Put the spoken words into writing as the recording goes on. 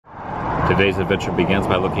Today's adventure begins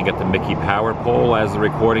by looking at the Mickey Power Pole as the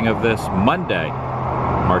recording of this Monday,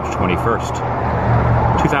 March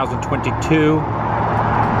 21st, 2022.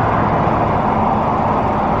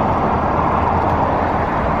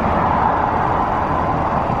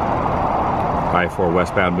 I-4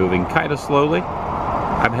 westbound moving kind of slowly.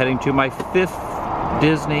 I'm heading to my 5th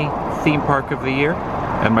Disney theme park of the year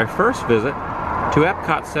and my first visit to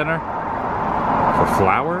EPCOT Center for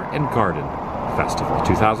Flower and Garden Festival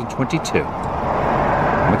 2022.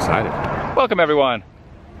 I'm excited. Welcome everyone.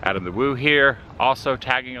 TheDailyWoo here, also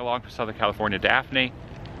tagging along for Southern California Daphne.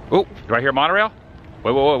 Oh, do I hear monorail?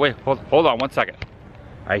 Wait, hold on 1 second.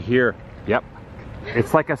 I hear, yep,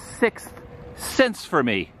 it's like a sixth sense for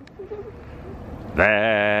me.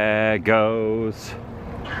 There goes.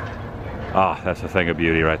 Oh, that's a thing of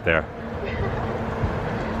beauty right there.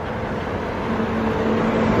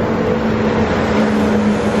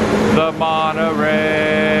 The monorail.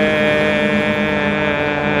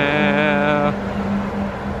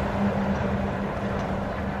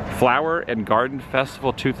 Flower and Garden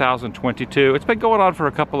Festival 2022. It's been going on for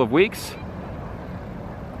a couple of weeks,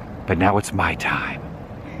 but now it's my time.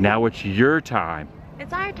 Now it's your time.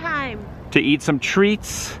 It's our time. To eat some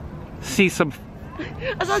treats, see some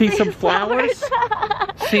flowers,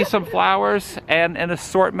 see some flowers, and an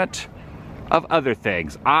assortment of other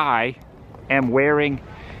things. I am wearing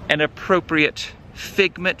an appropriate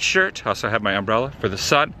Figment shirt. Also have my umbrella for the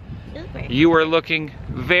sun. You are looking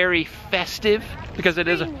very festive because it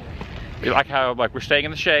is like how we're staying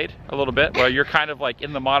in the shade a little bit. Well, you're kind of like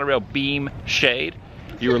in the monorail beam shade.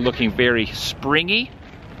 You are looking very springy.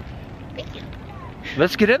 Thank you.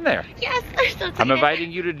 Let's get in there. Yes, I'm so excited. I'm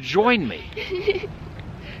inviting you to join me.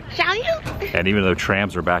 Shall you? And even though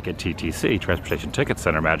trams are back at TTC, Transportation Ticket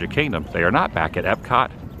Center, Magic Kingdom, they are not back at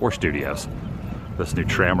EPCOT or Studios. This new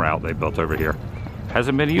tram route they built over here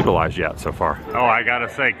hasn't been utilized yet so far. Oh, I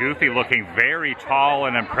gotta say, Goofy looking very tall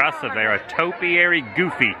and impressive there. A topiary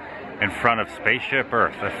Goofy in front of Spaceship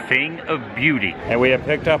Earth, a thing of beauty. And we have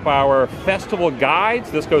picked up our festival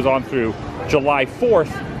guides. This goes on through July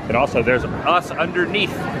 4th. And also there's us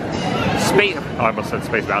underneath I almost said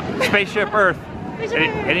Space Mountain. Spaceship Earth.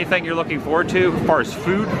 Anything you're looking forward to as far as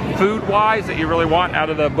food-wise that you really want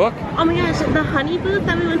out of the book? Oh my gosh, the honey booth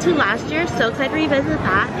that we went to last year, so excited to revisit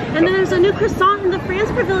that. And then there's a new croissant in the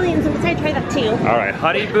France Pavilion, so I'm excited to try that too. All right,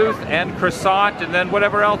 honey booth and croissant, and then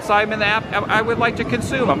whatever else I'm in the app I would like to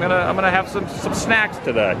consume. I'm gonna have some snacks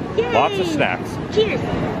today. Yay. Lots of snacks. Cheers.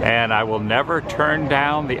 And I will never turn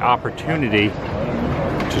down the opportunity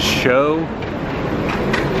to show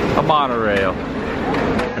a monorail.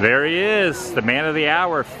 There he is, the man of the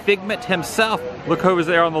hour, Figment himself. Look over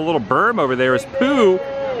there on the little berm over there is Pooh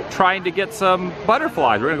trying to get some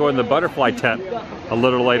butterflies. We're gonna go in the butterfly tent a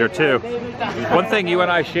little later too. One thing you and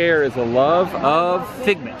I share is a love of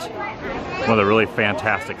Figment. One of the really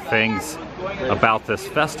fantastic things about this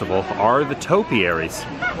festival are the topiaries.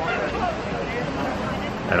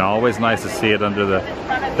 And always nice to see it under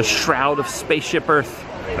the shroud of Spaceship Earth.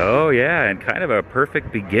 Oh yeah, and kind of a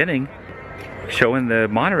perfect beginning, showing the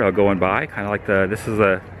monorail going by. Kind of like this is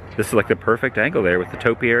like the perfect angle there with the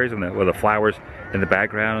topiaries and the flowers in the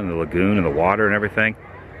background and the lagoon and the water and everything.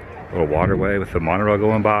 A little waterway with the monorail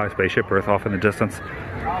going by, Spaceship Earth off in the distance.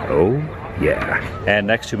 Oh yeah. And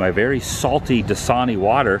next to my very salty Dasani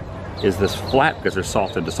water is this because there's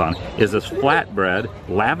salt in Dasani, is this flatbread,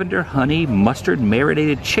 lavender honey mustard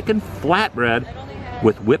marinated chicken flatbread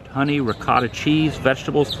with whipped honey, ricotta cheese,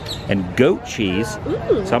 vegetables, and goat cheese.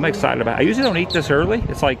 Ooh. So I'm excited about it. I usually don't eat this early.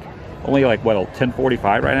 It's like only like what,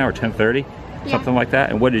 10:45 right now or 10:30, something like that.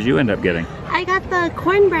 And what did you end up getting? I got the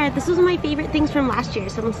cornbread. This was one of my favorite things from last year,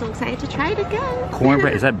 so I'm so excited to try it again.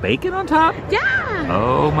 Cornbread, is that bacon on top? Yeah.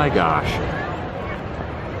 Oh my gosh.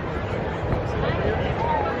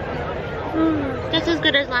 Just as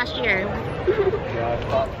good as last year.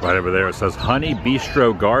 Right over there it says Honey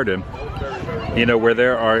Bistro Garden. You know, where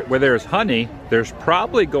there's honey, there's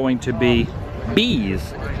probably going to be bees.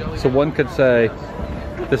 So one could say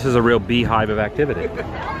this is a real beehive of activity.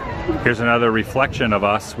 Here's another reflection of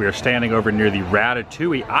us. We are standing over near the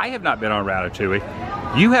Ratatouille. I have not been on Ratatouille.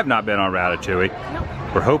 You have not been on Ratatouille. Nope.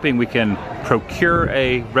 We're hoping we can procure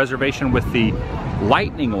a reservation with the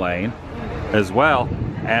Lightning Lane as well.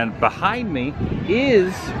 And behind me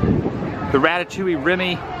is the Ratatouille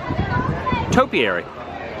Remy topiary.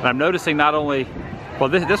 And I'm noticing not only, well,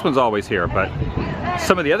 this one's always here, but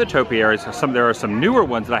some of the other topiaries, there are some newer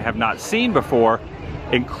ones that I have not seen before,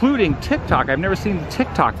 including TikTok. I've never seen the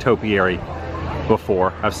TikTok topiary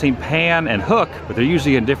before. I've seen Pan and Hook, but they're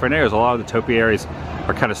usually in different areas. A lot of the topiaries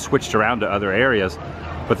are kind of switched around to other areas,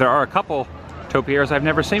 but there are a couple topiaries I've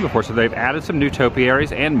never seen before. So they've added some new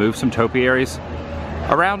topiaries and moved some topiaries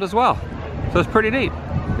around as well. So it's pretty neat.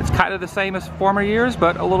 It's kind of the same as former years,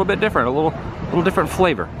 but a little bit different, a little different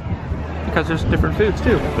flavor. Because there's different foods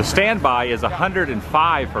too. The standby is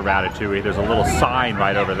 105 for Ratatouille. There's a little sign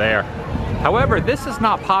right over there. However, this is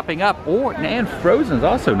not popping up, and Frozen's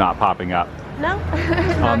also not popping up. No,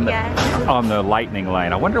 not yet. On the Lightning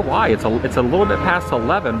Lane. I wonder why. It's a little bit past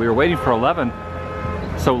 11. We were waiting for 11.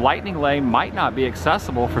 So Lightning Lane might not be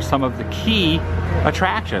accessible for some of the key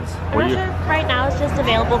attractions. Right now it's just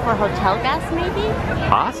available for hotel guests, maybe?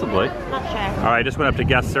 Possibly. Not sure. All right, I just went up to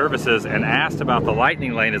guest services and asked about the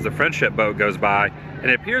Lightning Lane as the Friendship boat goes by.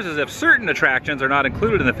 And it appears as if certain attractions are not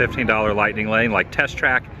included in the $15 Lightning Lane, like Test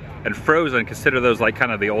Track and Frozen. Consider those like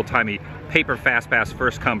kind of the old-timey paper fast pass,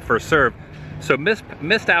 first come, first serve. So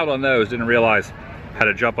missed out on those, didn't realize how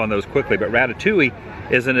to jump on those quickly. But Ratatouille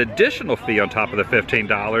is an additional fee on top of the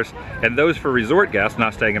 $15, and those for resort guests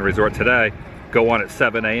not staying in a resort today go on at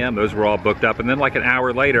 7 a.m. Those were all booked up, and then like an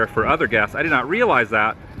hour later for other guests. I did not realize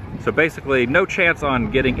that. So basically no chance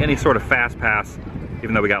on getting any sort of fast pass,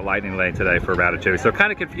 even though we got Lightning Lane today for Ratatouille. So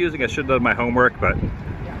kind of confusing. I should have done my homework, but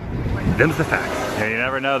them's the facts. Yeah, you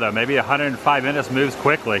never know though. Maybe 105 minutes moves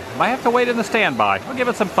quickly. Might have to wait in the standby. I'll give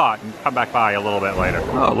it some thought and come back by a little bit later.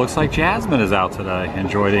 Oh, it looks like Jasmine is out today,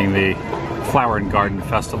 enjoying the Flower and Garden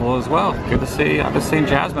Festival as well. Good to see. I haven't seen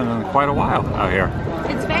Jasmine in quite a while out here.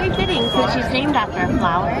 It's very fitting since she's named after a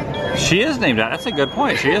flower. She is named after, that's a good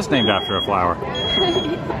point. She is named after a flower.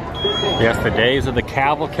 Yes, the days of the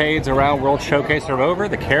cavalcades around World Showcase are over.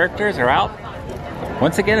 The characters are out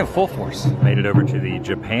once again in full force. Made it over to the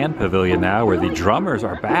Japan Pavilion now, where the drummers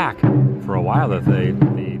are back. For a while that the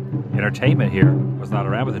entertainment here was not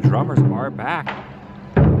around, but the drummers are back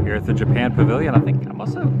here at the Japan Pavilion. I think I'm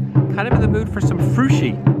also kind of in the mood for some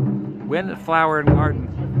frushi. Win at Flower and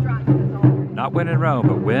Garden. Not win in Rome,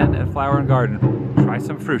 but win at Flower and Garden. Try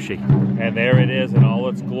some frushi. And there it is in all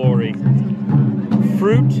its glory.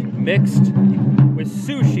 Fruit mixed with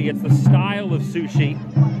sushi. It's the style of sushi,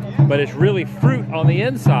 but it's really fruit on the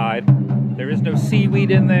inside. There is no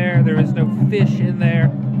seaweed in there. There is no fish in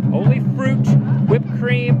there. Only fruit, whipped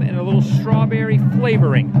cream, and a little strawberry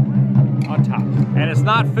flavoring on top. And it's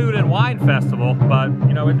not food and wine festival, but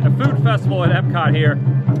you know, a food festival at Epcot here,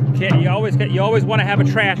 you always want to have a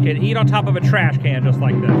trash can. Eat on top of a trash can just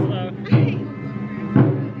like this.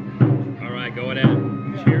 All right, going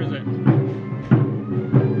in. Cheers it.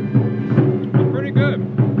 Pretty good.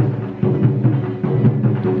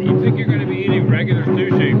 You think you're going to be eating regular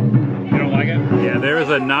sushi? You don't like it? Yeah, there is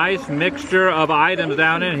a nice mixture of items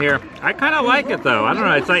down in here. I kind of like it though. I don't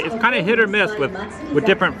know. It's kind of hit or miss with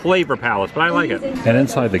different flavor palettes, but I like it. And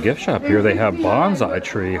inside the gift shop here, they have bonsai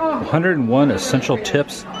tree. 101 essential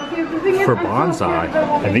tips for bonsai.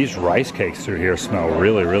 And these rice cakes through here smell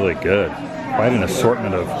really, really good. Quite an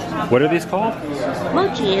assortment of, what are these called?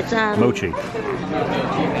 Mochi. It's mochi.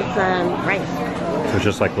 It's rice. So it's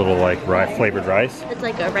just like little flavored rice? It's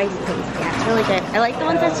like a rice paste, yeah, it's really good. I like the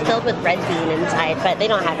ones that's filled with red bean inside, but they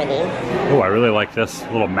don't have any. Oh, I really like this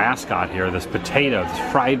little mascot here, this potato,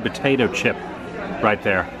 this fried potato chip right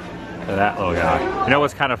there. Look at that little guy. You know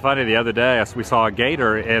what's kind of funny? The other day we saw a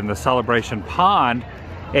gator in the Celebration Pond,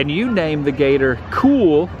 and you named the gator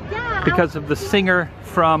Cool because of the singer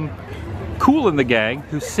from Kool and the Gang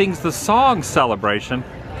who sings the song Celebration.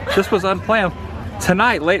 This was unplanned.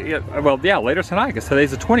 Tonight, later tonight, because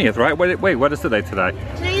today's the 20th, right? Wait, what is today today?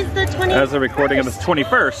 Today's the 21st. As a recording of the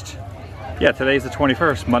 21st. Yeah, today's the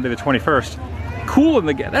 21st, Monday the 21st. Kool and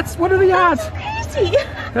the Gang. What are the odds? That's crazy.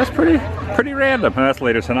 That's pretty random. And that's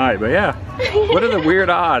later tonight, but yeah. What are the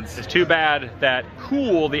weird odds? It's too bad that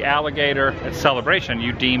Kool, the alligator at Celebration,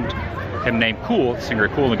 you deemed him named Kool, the singer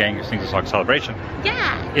of Kool and the Gang who sings the song Celebration,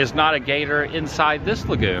 is not a gator inside this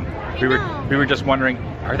lagoon. We were just wondering,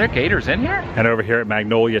 are there gators in here? And over here at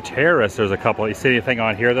Magnolia Terrace, there's a couple. You see anything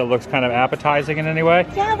on here that looks kind of appetizing in any way?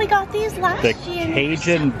 Yeah, we got these last year. The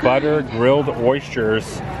Cajun butter grilled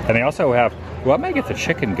oysters. And they also have, well, I might get the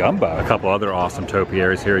chicken gumbo. A couple other awesome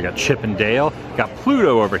topiaries here. You got Chip and Dale, got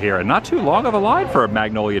Pluto over here, and not too long of a line for a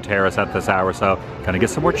Magnolia Terrace at this hour, so gonna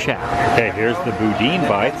get some more chat. Okay, here's the boudin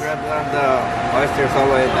bites. Oysters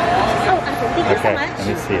always. Oh, awesome. Thank you so much. Let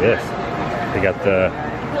me see this. They got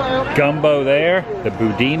the gumbo there, the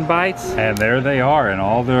boudin bites, and there they are in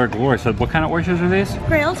all their glory. So what kind of oysters are these?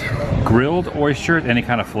 Grilled. Grilled oysters, any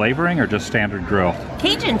kind of flavoring or just standard grill?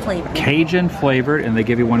 Cajun flavored. Cajun flavored, and they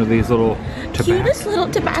give you one of these little cutest little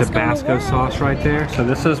Tabasco sauce right there. So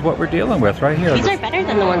this is what we're dealing with right here. These are better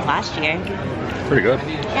than the ones last year. Pretty good.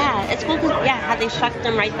 Yeah, it's cool because, yeah, how they shucked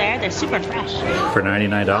them right there. They're super fresh. For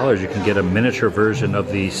 $99, you can get a miniature version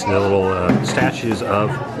of these little statues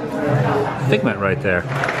of Figment right there.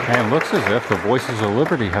 And it looks as if the Voices of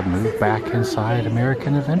Liberty have moved back inside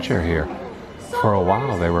American Adventure here. For a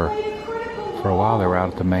while they were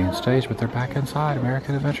out at the main stage, but they're back inside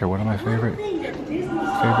American Adventure, one of my favorite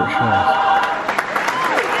shows.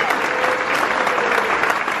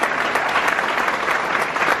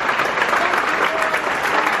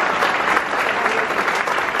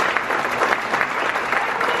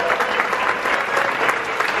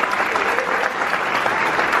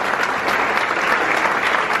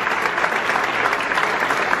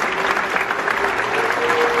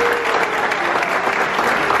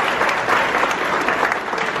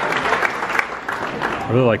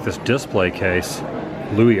 I really like this display case.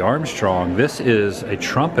 Louis Armstrong. This is a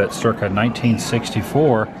trumpet circa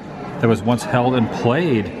 1964 that was once held and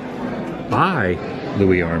played by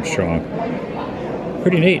Louis Armstrong.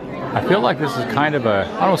 Pretty neat. I feel like this is kind of a,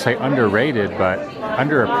 I don't want to say underrated, but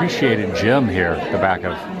underappreciated gem here at the back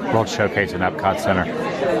of World Showcase in EPCOT Center.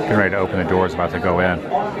 Getting ready to open the doors, about to go in.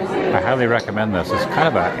 I highly recommend this. It's kind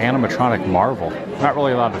of an animatronic marvel. Not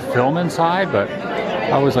really allowed to film inside, but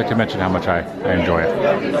I always like to mention how much I enjoy it.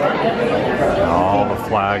 And all the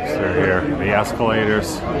flags are here. The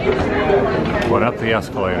escalators. What up the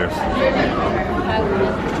escalators?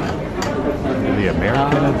 The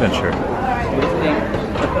American Adventure.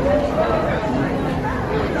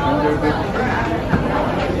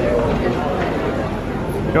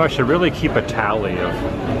 You know, I should really keep a tally of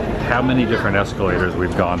how many different escalators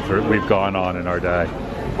we've gone on in our day.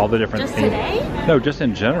 All the different. Just today? No, just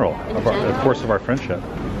in general. The course of our friendship.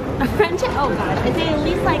 A friendship? Oh gosh, I'd say at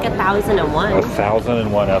least like 1,001.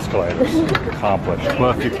 1,001 escalators accomplished.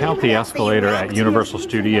 Well, if you count the escalator at Universal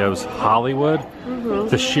Studios Hollywood,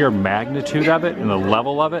 the sheer magnitude of it and the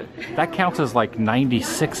level of it, that counts as like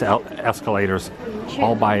 96 escalators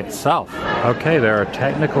all by itself. Okay, there are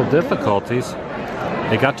technical difficulties.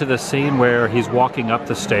 They got to the scene where he's walking up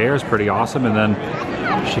the stairs, pretty awesome, and then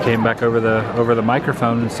she came back over the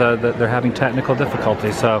microphone and said that they're having technical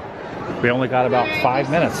difficulties. So we only got about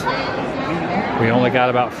 5 minutes. We only got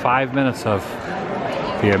about 5 minutes of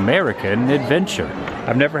the American Adventure.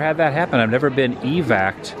 I've never had that happen. I've never been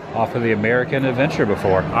evac'd off of the American Adventure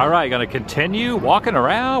before. All right, gonna continue walking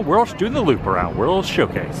around, doing the loop around World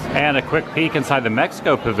Showcase. And a quick peek inside the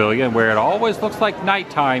Mexico Pavilion, where it always looks like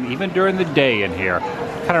nighttime, even during the day in here.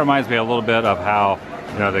 Kind of reminds me a little bit of how,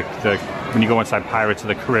 you know, when you go inside Pirates of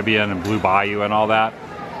the Caribbean and Blue Bayou and all that.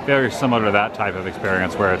 Very similar to that type of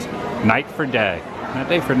experience where it's night for day. Not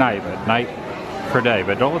day for night, but night for day.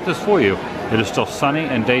 But don't let this fool you. It is still sunny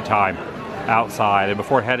and daytime outside. And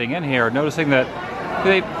before heading in here, noticing that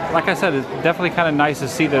they, like I said, it's definitely kind of nice to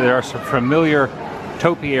see that there are some familiar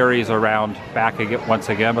topiaries around back again, once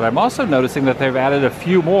again. But I'm also noticing that they've added a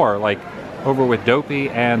few more, like over with Dopey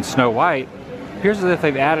and Snow White. It appears as if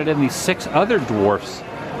they've added in these 6 other dwarfs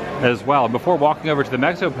as well. And before walking over to the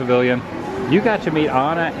Mexico Pavilion, you got to meet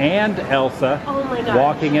Anna and Elsa. Oh my gosh.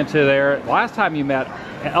 Walking into there. Last time you met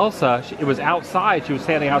Elsa, it was outside. She was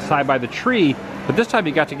standing outside by the tree. But this time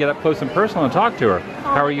you got to get up close and personal and talk to her.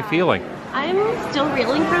 How are you feeling? I'm still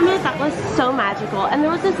reeling from it. That was so magical. And there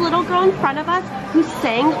was this little girl in front of us who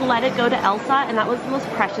sang "Let It Go" to Elsa, and that was the most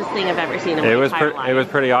precious thing I've ever seen in my entire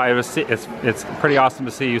life. It's pretty awesome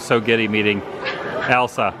to see you so giddy meeting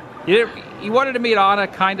Elsa. You wanted to meet Anna,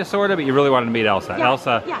 kind of, sort of, but you really wanted to meet Elsa. Yeah,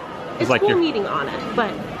 Elsa. Yeah. It's like cool meeting Anna,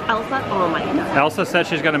 but Elsa, oh my god. Elsa said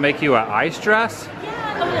she's going to make you an ice dress?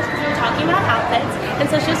 Yeah, oh yes, we were talking about outfits, and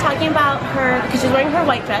so she was talking about her, because she's wearing her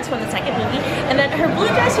white dress for the second movie, and then her blue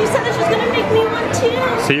dress, she said that she's going to make me one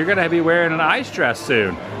too. So you're going to be wearing an ice dress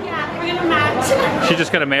soon? Yeah, we're going to match. She's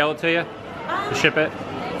just going to mail it to you? Ship it?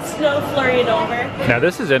 Snow flurried over. Now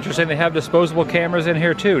this is interesting. They have disposable cameras in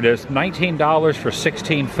here too. There's $19 for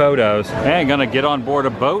 16 photos. And gonna get on board a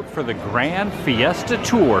boat for the Grand Fiesta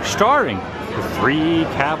Tour, starring the 3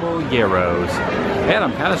 caballeros. And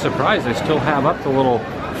I'm kind of surprised they still have up the little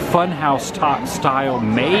funhouse style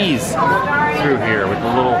maze through here with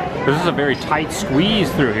the little, this is a very tight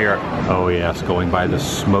squeeze through here. Oh yes, going by the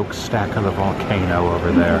smokestack of the volcano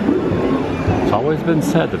over there. It's always been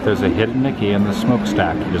said that there's a hidden Mickey in the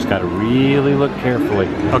smokestack. You just gotta really look carefully.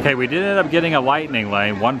 Okay, we did end up getting a lightning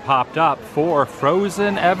lane. One popped up for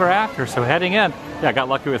Frozen Ever After. So heading in, yeah, I got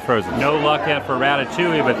lucky with Frozen. No luck yet for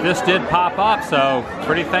Ratatouille, but this did pop up, so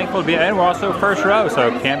pretty thankful to be, and we're also first row,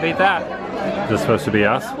 so can't beat that. Is this supposed to be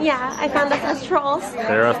us? Yeah, I found us as trolls.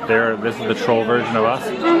 This is the troll version of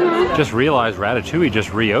us? Just realized Ratatouille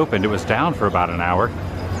just reopened. It was down for about an hour.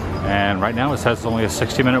 And right now it says it's only a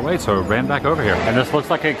 60-minute wait, so we ran back over here. And this looks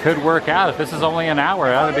like it could work out. If this is only an hour,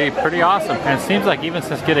 that would be pretty awesome. And it seems like even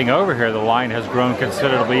since getting over here, the line has grown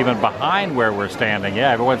considerably even behind where we're standing.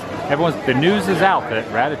 Yeah, the news is out that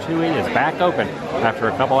Ratatouille is back open after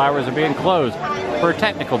a couple hours of being closed for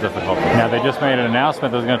technical difficulty. Now they just made an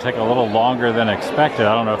announcement that it's going to take a little longer than expected.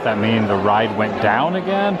 I don't know if that means the ride went down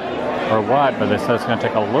again or what, but they said it's going to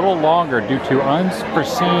take a little longer due to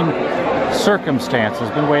unforeseen circumstances.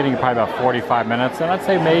 Been waiting probably about 45 minutes, and I'd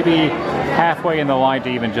say maybe halfway in the line to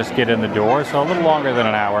even just get in the door, so a little longer than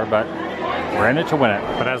an hour, but we're in it to win it.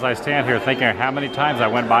 But as I stand here thinking of how many times I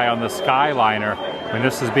went by on the Skyliner when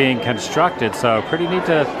this is being constructed, so pretty neat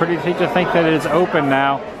to think that it is open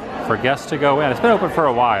now for guests to go in. It's been open for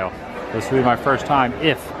a while. This will be my first time,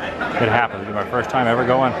 if it happens, it'll be my first time ever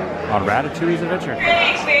going on Ratatouille's adventure.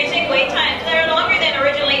 Currently experiencing wait times that are longer than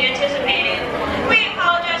originally anticipated. We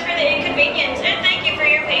apologize for the inconvenience and thank you for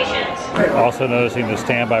your patience. Also noticing the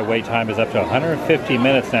standby wait time is up to 150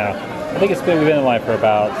 minutes now. I think we've been in line for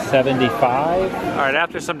about 75. All right,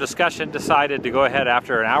 after some discussion, decided to go ahead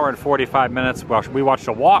after an hour and 45 minutes. We watched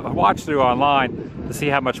a watch through online to see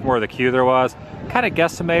how much more of the queue there was. Kind of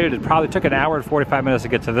guesstimated it probably took an hour and 45 minutes to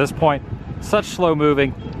get to this point. Such slow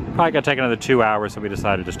moving, probably gonna take another 2 hours, so we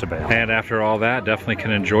decided just to bail. And after all that, definitely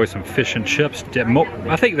can enjoy some fish and chips.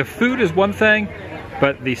 I think the food is one thing,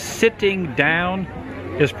 but the sitting down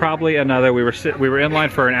is probably another. We were in line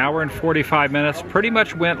for an hour and 45 minutes. Pretty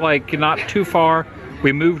much went like not too far.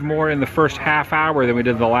 We moved more in the first half hour than we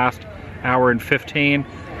did the last hour and 15.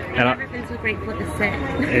 I've never been so grateful to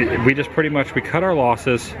sit. We just pretty much, we cut our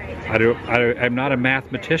losses. I'm not a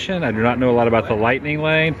mathematician. I do not know a lot about the lightning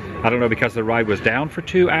lane. I don't know because the ride was down for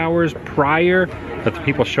 2 hours prior, but the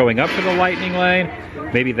people showing up for the lightning lane,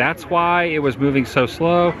 maybe that's why it was moving so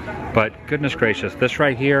slow. But goodness gracious, this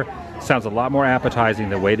right here sounds a lot more appetizing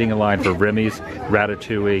than waiting in line for Remy's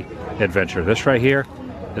Ratatouille adventure. This right here,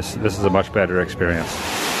 this is a much better experience.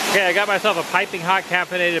 Okay, I got myself a piping hot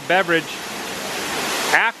caffeinated beverage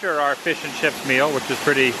after our fish and chips meal, which was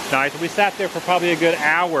pretty nice. We sat there for probably a good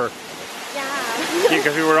hour. Yeah.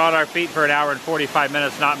 Because we were on our feet for an hour and 45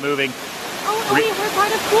 minutes, not moving. Oh, we heard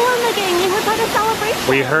part of Cool and the Gang. We heard part of Celebration.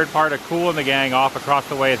 We heard part of Cool and the Gang off across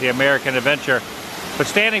the way at the American Adventure. But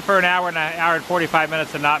standing for an hour and 45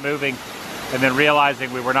 minutes and not moving, and then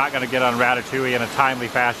realizing we were not going to get on Ratatouille in a timely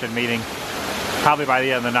fashion, meeting probably by the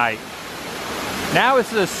end of the night. Now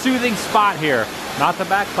this is a soothing spot here, not the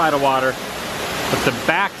backside of water, but the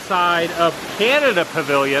backside of Canada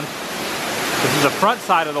Pavilion. This is the front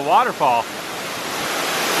side of the waterfall.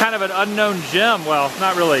 Kind of an unknown gem. Well,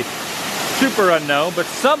 not really super unknown, but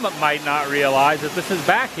some might not realize that this is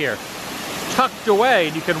back here, tucked away,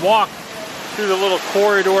 and you can walk through the little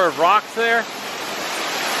corridor of rocks there.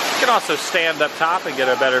 You can also stand up top and get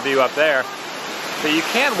a better view up there. But you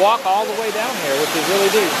can walk all the way down here, which is really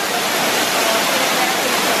deep.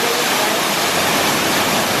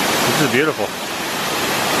 This is beautiful.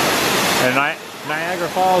 And Niagara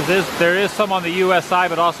Falls there is some on the US side,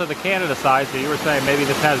 but also the Canada side. So you were saying maybe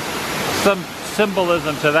this has some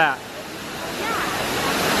symbolism to that. Yeah.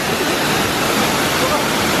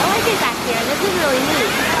 I like it back here. This is really neat.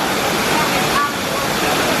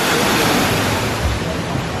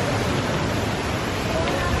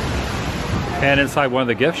 And inside one of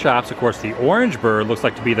the gift shops, of course, the Orange Bird looks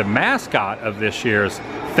like to be the mascot of this year's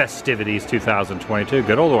festivities 2022.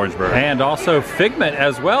 Good old Orange Bird. And also Figment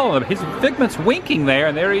as well. Figment's winking there,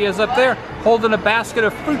 and there he is up there holding a basket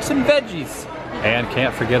of fruits and veggies. And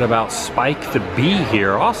can't forget about Spike the Bee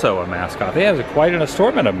here, also a mascot. They have quite an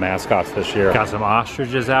assortment of mascots this year. Got some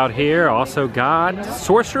ostriches out here. Also got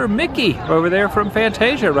Sorcerer Mickey over there from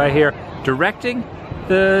Fantasia right here, directing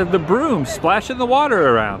the broom, splashing the water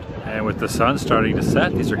around. And with the sun starting to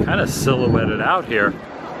set, these are kind of silhouetted out here.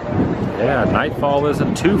 Yeah, nightfall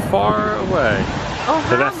isn't too far away. Oh,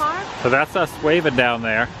 hi, Mark. So that's us waving down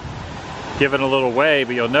there, giving a little wave.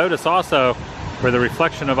 But you'll notice also where the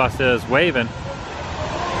reflection of us is waving.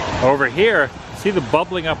 Over here, see the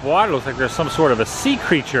bubbling up water? Looks like there's some sort of a sea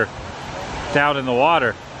creature down in the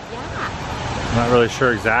water. Yeah. I'm not really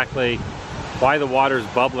sure exactly why the water's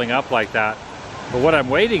bubbling up like that. But what I'm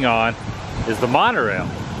waiting on is the monorail.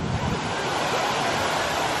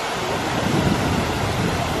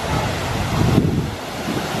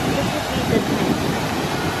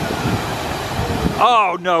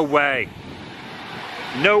 Oh, no way.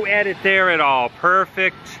 No edit there at all.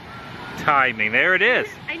 Perfect timing. There it is.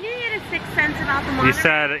 I knew you had a sixth sense about the monorail.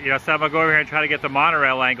 You said, I'm gonna go over here and try to get the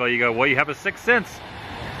monorail angle. You go, well, you have a sixth sense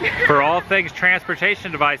for all things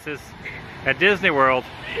transportation devices at Disney World,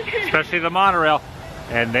 especially the monorail.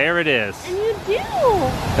 And there it is. And you do.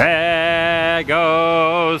 There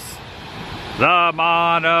goes the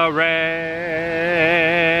monorail.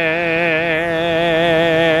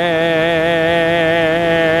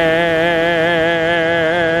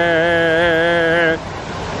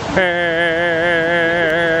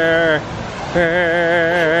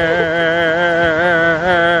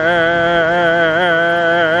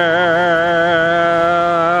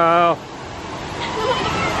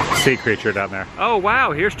 Sea creature down there. Oh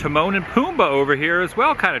wow, here's Timon and Pumbaa over here as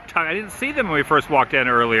well. Kind of I didn't see them when we first walked in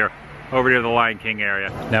earlier over near the Lion King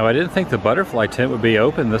area. Now I didn't think the butterfly tent would be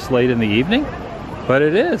open this late in the evening, but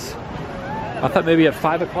it is. I thought maybe at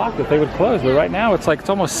 5 o'clock that they would close, but right now it's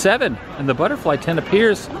almost 7 and the butterfly tent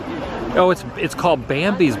appears. Oh, it's called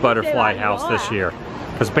Bambi's Butterfly House this year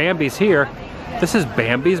because Bambi's here. This is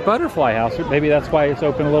Bambi's Butterfly House. Maybe that's why it's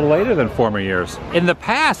open a little later than former years. In the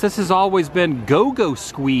past, this has always been Go-Go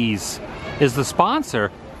Squeeze is the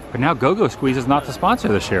sponsor, but now Go-Go Squeeze is not the sponsor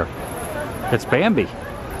this year. It's Bambi.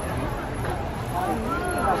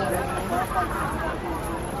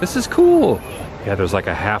 This is cool. Yeah, there's like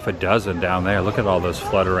a half a dozen down there. Look at all those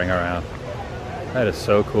fluttering around. That is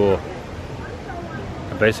so cool.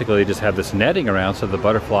 And basically, you just have this netting around so the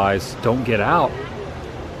butterflies don't get out,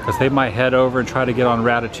 because they might head over and try to get on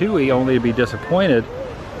Ratatouille only to be disappointed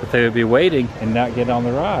that they would be waiting and not get on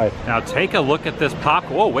the ride. Now take a look at this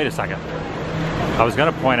whoa, wait a second. I was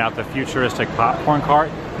gonna point out the futuristic popcorn cart.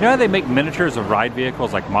 You know how they make miniatures of ride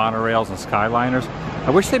vehicles like monorails and Skyliners? I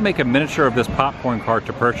wish they'd make a miniature of this popcorn cart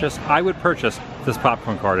to purchase. I would purchase this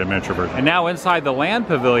popcorn cart in miniature version. And now inside the land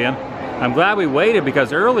pavilion, I'm glad we waited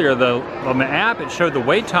because earlier on the app it showed the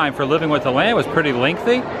wait time for Living with the Land was pretty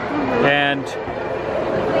lengthy, and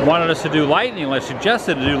wanted us to do Lightning Lane,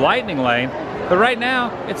 suggested to do Lightning Lane, but right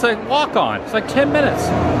now it's a walk-on. It's like 10 minutes.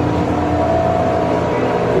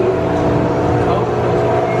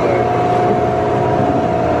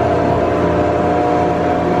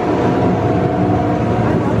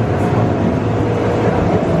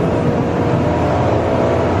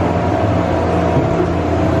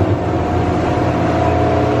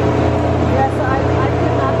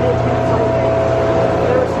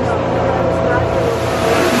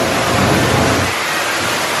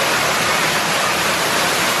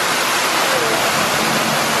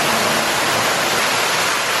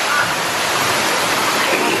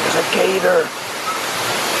 Gator.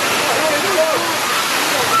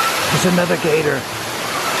 There's another gator.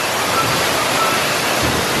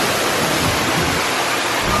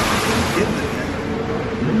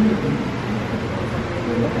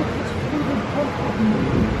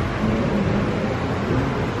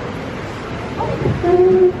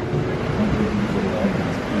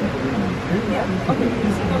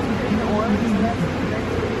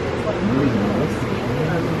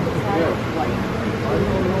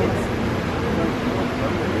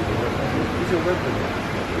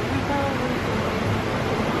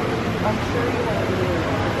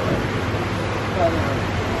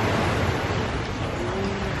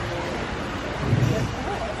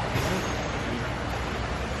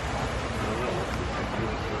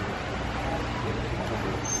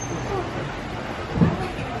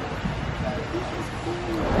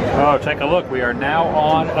 Oh, take a look. We are now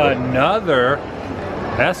on another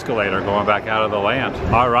escalator going back out of the land.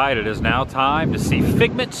 All right, it is now time to see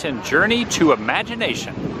Figment and Journey to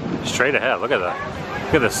Imagination. Straight ahead, look at that.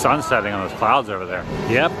 Look at the sun setting on those clouds over there.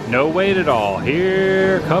 Yep, no wait at all.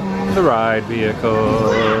 Here come the ride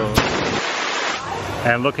vehicle.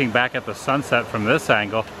 And looking back at the sunset from this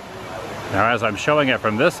angle, now as I'm showing it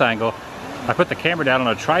from this angle, I put the camera down on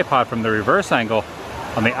a tripod from the reverse angle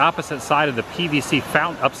on the opposite side of the PVC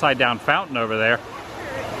fountain, upside down fountain over there,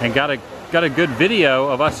 and got a good video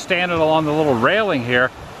of us standing along the little railing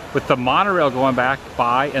here with the monorail going back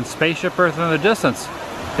by and Spaceship Earth in the distance.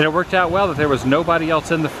 And it worked out well that there was nobody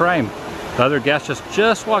else in the frame. The other guests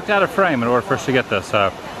just walked out of frame in order for us to get this,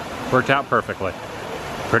 so worked out perfectly.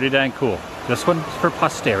 Pretty dang cool. This one's for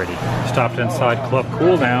posterity. Stopped inside Club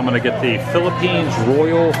Cool now. I'm gonna get the Philippines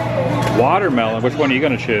Royal Watermelon. Which one are you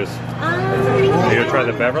gonna choose? Are you gonna try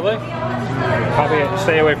the Beverly? Probably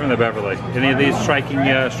stay away from the Beverly. Any of these striking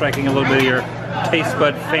a little bit of your taste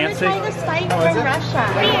bud fancy? I'm gonna try the Spike from Russia.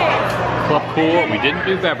 Here. Club Cool. We didn't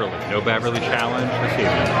do Beverly. No Beverly challenge this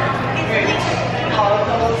evening.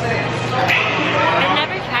 I've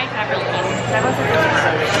never tried Beverly.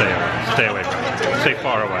 Stay away from it. Stay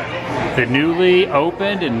far away. The newly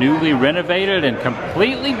opened and newly renovated and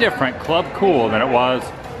completely different Club Cool than it was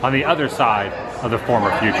on the other side of the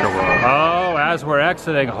former Future World. Oh, as we're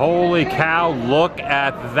exiting, holy cow, look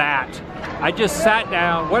at that. I just sat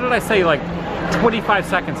down, what did I say, like 25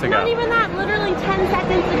 seconds ago. Not even that, literally 10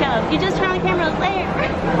 seconds ago. You just turned on the camera, it was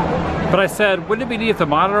there. But I said, wouldn't it be neat if the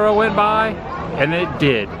monorail went by? And it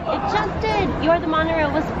did. It just did. You're the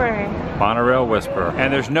monorail whisperer. Monorail whisperer.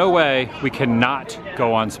 And there's no way we cannot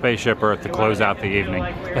go on Spaceship Earth to close out the evening.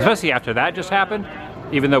 Especially after that just happened,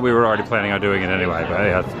 even though we were already planning on doing it anyway. But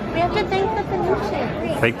hey, we have to thank the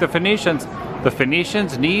Phoenicians. Thank the Phoenicians. The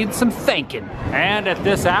Phoenicians need some thanking. And at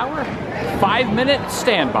this hour, 5-minute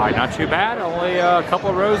standby. Not too bad. Only a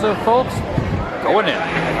couple rows of folks going in.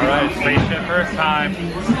 All right, Spaceship Earth time.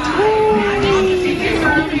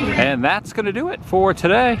 And that's going to do it for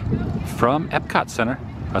today from EPCOT Center.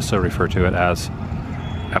 I still refer to it as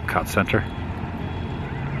EPCOT Center.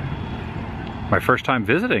 My first time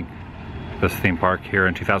visiting this theme park here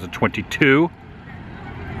in 2022.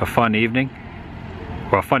 A fun evening.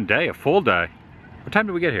 Well, a fun day, a full day. What time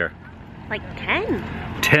did we get here? Like 10.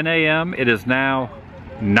 10 a.m. It is now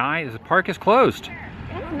 9. The park is closed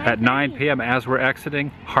at 9 p.m. as we're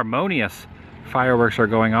exiting. Harmonious fireworks are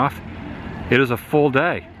going off. It is a full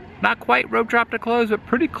day. Not quite rope drop to close, but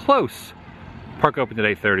pretty close. Park opened at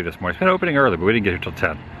 8:30 this morning. It's been opening early, but we didn't get here till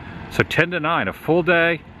 10. So 10 to 9, a full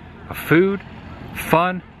day of food,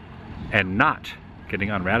 fun, and not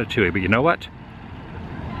getting on Ratatouille. But you know what?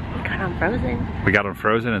 We got on Frozen. We got on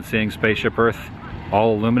Frozen, and seeing Spaceship Earth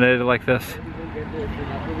all illuminated like this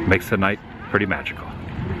makes the night pretty magical.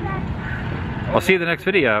 I'll see you in the next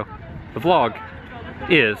video. The vlog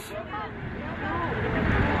is...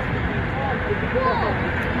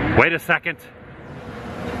 Wait a second.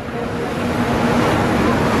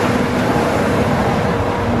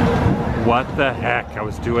 What the heck? I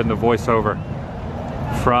was doing the voiceover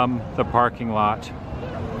from the parking lot,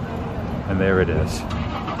 and there it is.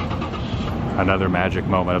 Another magic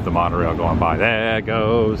moment of the monorail going by. There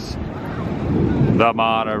goes the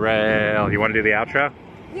monorail. You want to do the outro?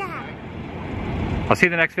 Yeah. I'll see you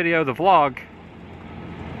in the next video. The vlog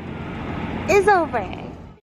is over.